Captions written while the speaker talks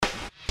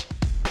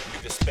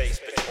the space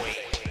between,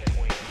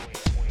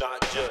 not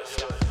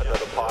just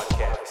another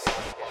podcast.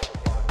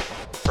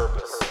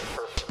 Purpose,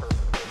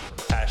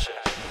 passion,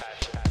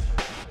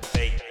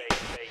 faith,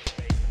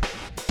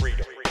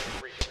 freedom.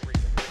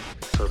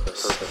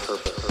 Purpose,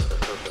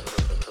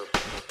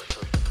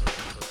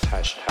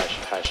 passion,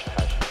 faith,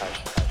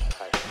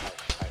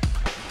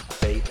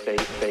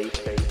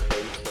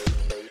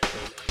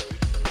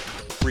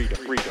 freedom.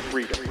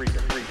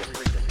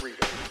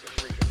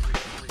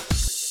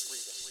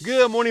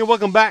 Good morning and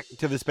welcome back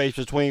to The Space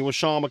Between with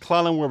Sean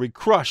McClellan, where we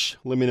crush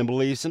limiting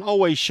beliefs and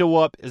always show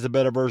up as a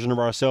better version of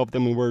ourselves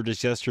than we were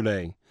just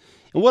yesterday.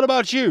 And what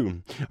about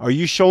you? Are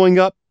you showing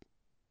up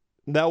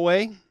that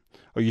way?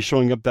 Are you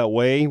showing up that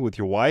way with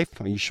your wife?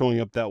 Are you showing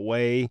up that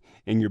way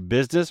in your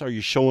business? Are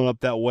you showing up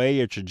that way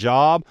at your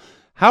job?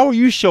 How are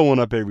you showing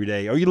up every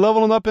day? Are you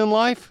leveling up in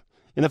life?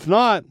 And if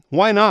not,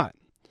 why not?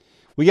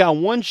 We got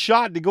one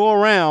shot to go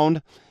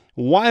around.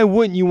 Why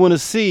wouldn't you want to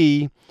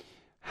see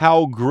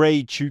how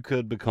great you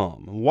could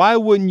become? Why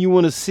wouldn't you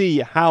want to see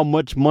how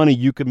much money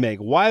you could make?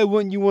 Why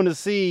wouldn't you want to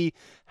see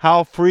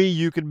how free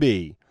you could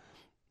be?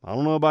 I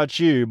don't know about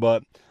you,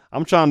 but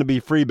I'm trying to be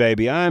free,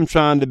 baby. I'm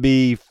trying to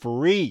be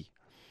free.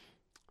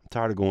 I'm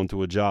tired of going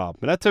to a job,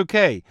 but that's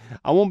okay.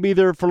 I won't be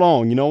there for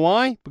long. You know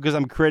why? Because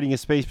I'm creating a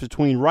space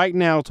between right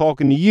now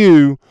talking to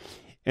you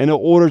in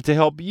order to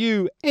help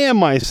you and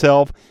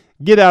myself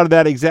get out of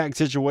that exact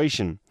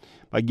situation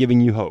by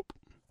giving you hope.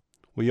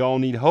 We all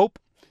need hope.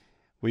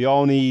 We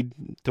all need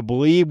to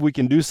believe we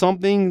can do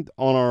something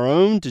on our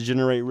own to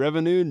generate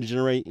revenue, to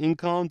generate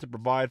income, to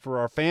provide for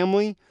our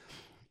family.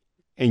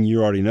 And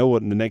you already know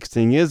what the next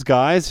thing is,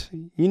 guys.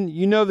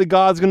 You know that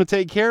God's going to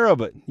take care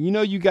of it. You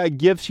know you got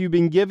gifts you've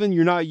been given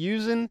you're not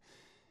using,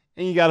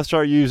 and you got to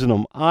start using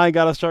them. I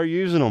got to start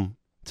using them.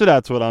 So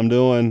that's what I'm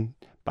doing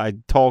by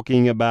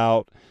talking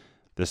about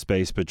the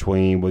space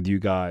between with you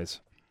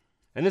guys.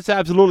 And it's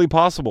absolutely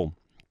possible.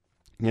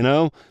 You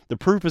know, the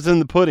proof is in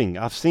the pudding.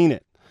 I've seen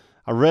it.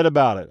 I read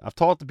about it. I've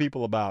talked to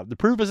people about it. The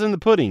proof is in the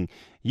pudding.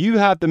 You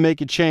have to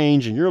make a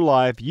change in your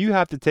life. You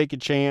have to take a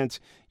chance.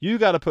 You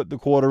got to put the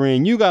quarter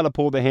in. You got to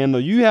pull the handle.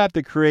 You have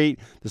to create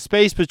the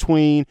space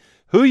between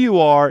who you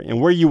are and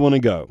where you want to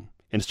go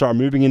and start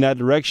moving in that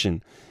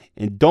direction.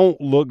 And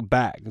don't look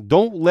back.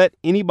 Don't let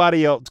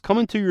anybody else come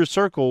into your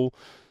circle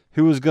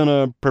who is going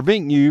to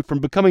prevent you from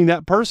becoming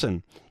that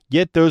person.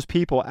 Get those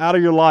people out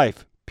of your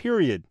life,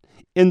 period.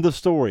 End of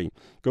story.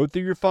 Go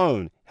through your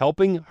phone.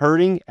 Helping,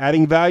 hurting,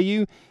 adding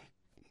value.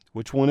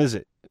 Which one is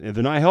it? If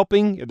they're not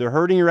helping, if they're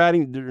hurting or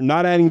they're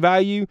not adding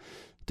value,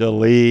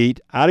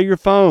 delete out of your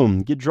phone.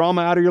 Get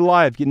drama out of your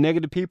life. Get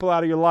negative people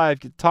out of your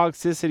life. Get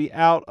toxicity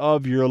out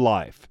of your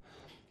life.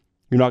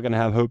 You're not going to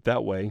have hope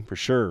that way, for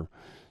sure.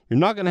 You're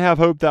not going to have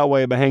hope that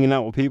way by hanging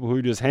out with people who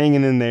are just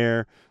hanging in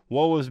there.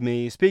 Woe is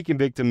me, speaking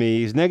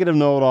victimese, negative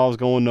know-it-alls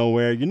going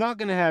nowhere. You're not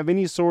going to have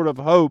any sort of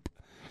hope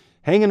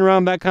hanging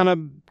around that kind of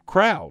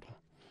crowd.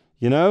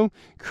 You know,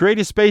 create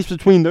a space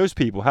between those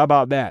people. How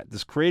about that?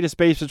 Just create a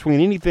space between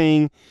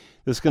anything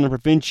that's going to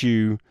prevent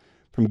you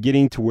from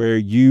getting to where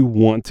you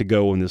want to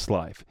go in this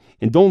life.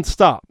 And don't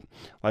stop.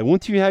 Like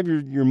once you have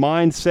your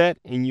mind set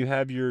and you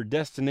have your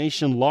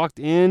destination locked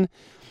in,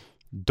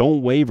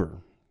 don't waver.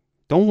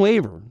 Don't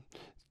waver.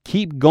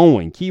 Keep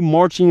going. Keep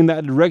marching in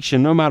that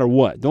direction no matter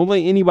what. Don't let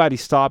anybody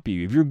stop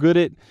you. If you're good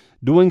at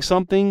doing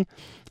something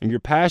and you're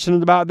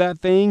passionate about that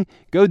thing,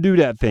 go do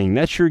that thing.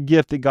 That's your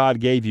gift that God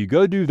gave you.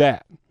 Go do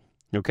that.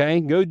 Okay,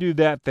 go do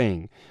that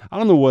thing. I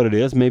don't know what it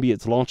is. Maybe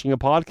it's launching a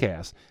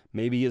podcast.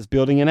 Maybe it's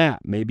building an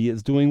app. Maybe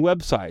it's doing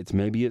websites.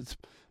 Maybe it's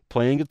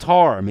playing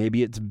guitar.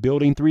 Maybe it's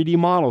building 3D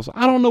models.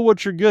 I don't know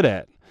what you're good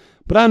at,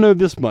 but I know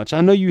this much. I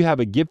know you have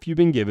a gift you've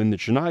been given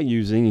that you're not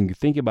using, and you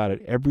think about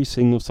it every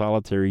single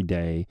solitary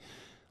day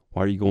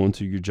while you're going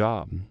to your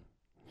job.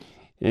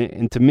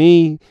 And to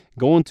me,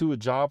 going to a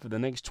job for the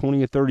next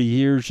 20 or 30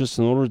 years just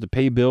in order to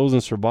pay bills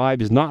and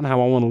survive is not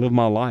how I want to live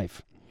my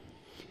life.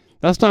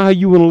 That's not how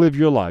you want to live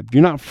your life.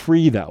 You're not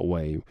free that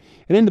way.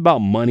 It ain't about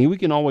money. We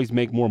can always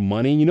make more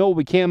money. You know what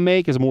we can't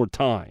make is more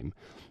time.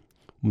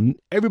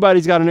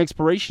 Everybody's got an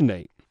expiration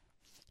date.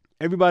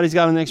 Everybody's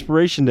got an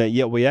expiration date,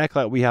 yet we act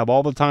like we have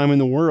all the time in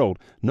the world.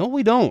 No,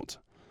 we don't.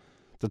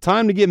 The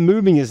time to get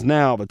moving is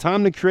now. The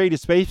time to create a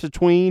space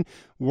between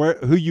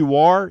who you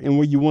are and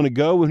where you want to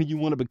go and who you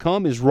want to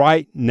become is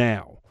right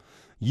now.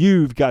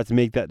 You've got to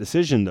make that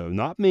decision, though,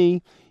 not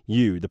me.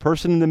 You, the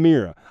person in the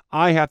mirror.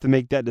 I have to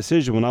make that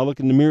decision when I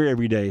look in the mirror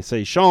every day.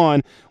 Say,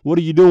 Sean, what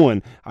are you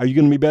doing? Are you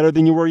going to be better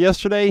than you were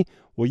yesterday?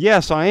 Well,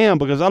 yes, I am,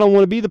 because I don't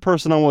want to be the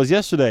person I was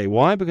yesterday.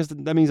 Why? Because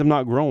that means I'm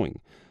not growing.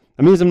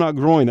 That means I'm not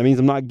growing. That means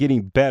I'm not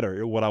getting better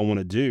at what I want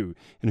to do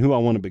and who I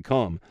want to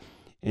become.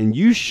 And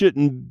you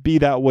shouldn't be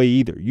that way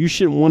either. You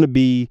shouldn't want to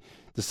be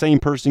the same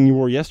person you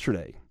were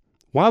yesterday.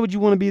 Why would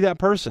you want to be that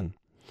person?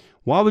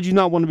 Why would you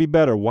not want to be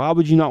better? Why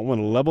would you not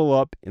want to level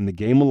up in the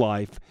game of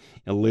life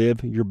and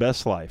live your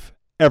best life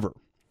ever?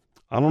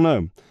 I don't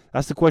know.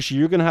 That's the question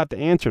you're going to have to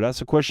answer. That's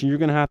the question you're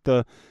going to have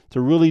to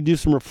really do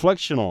some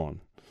reflection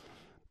on.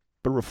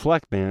 But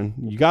reflect, man.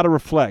 You got to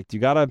reflect. You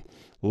got to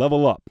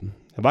level up.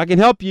 If I can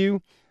help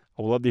you,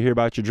 I would love to hear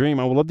about your dream.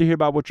 I would love to hear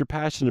about what you're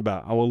passionate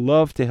about. I would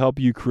love to help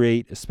you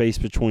create a space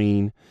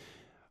between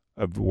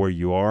of where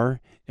you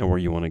are and where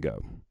you want to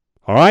go.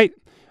 All right?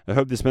 I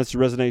hope this message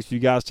resonates with you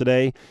guys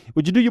today.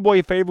 Would you do your boy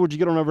a favor? Would you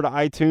get on over to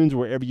iTunes,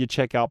 wherever you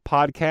check out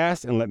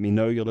podcasts, and let me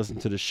know you listen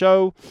to the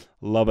show?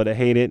 Love it or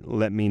hate it,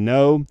 let me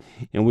know.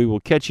 And we will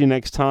catch you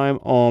next time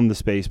on The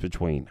Space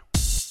Between.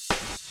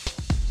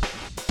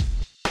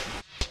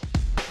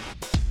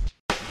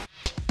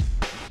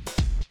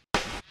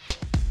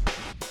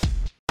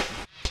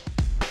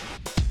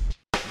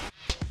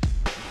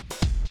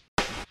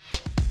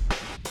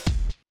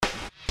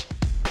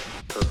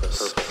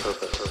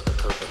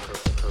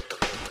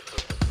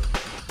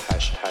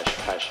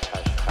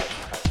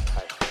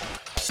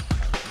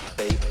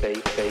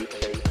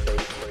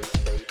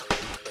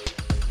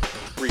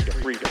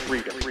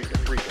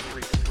 Freedom.